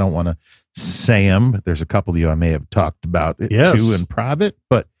year. I don't want to say them, but there's a couple of you I may have talked about it too in private.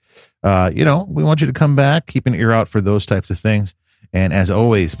 But, we want you to come back, keep an ear out for those types of things. And as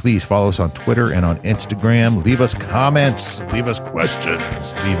always, please follow us on Twitter and on Instagram. Leave us comments, leave us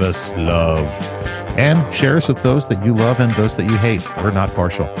questions, leave us love, and share us with those that you love and those that you hate. We're not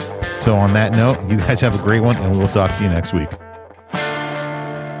partial. So on that note, you guys have a great one, and we'll talk to you next week.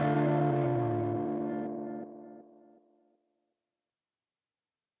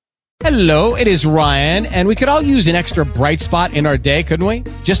 Hello, it is Ryan, and we could all use an extra bright spot in our day, couldn't we?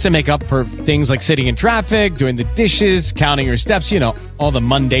 Just to make up for things like sitting in traffic, doing the dishes, counting your steps, all the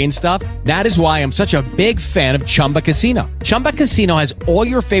mundane stuff. That is why I'm such a big fan of Chumba Casino. Chumba Casino has all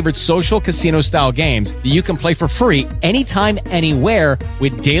your favorite social casino-style games that you can play for free anytime, anywhere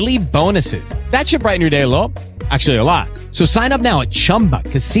with daily bonuses. That should brighten your day a little. Actually, a lot. So sign up now at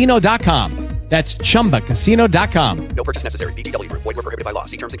ChumbaCasino.com. That's ChumbaCasino.com. No purchase necessary. VGW Group. Void where prohibited by law.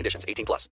 See terms and conditions. 18+.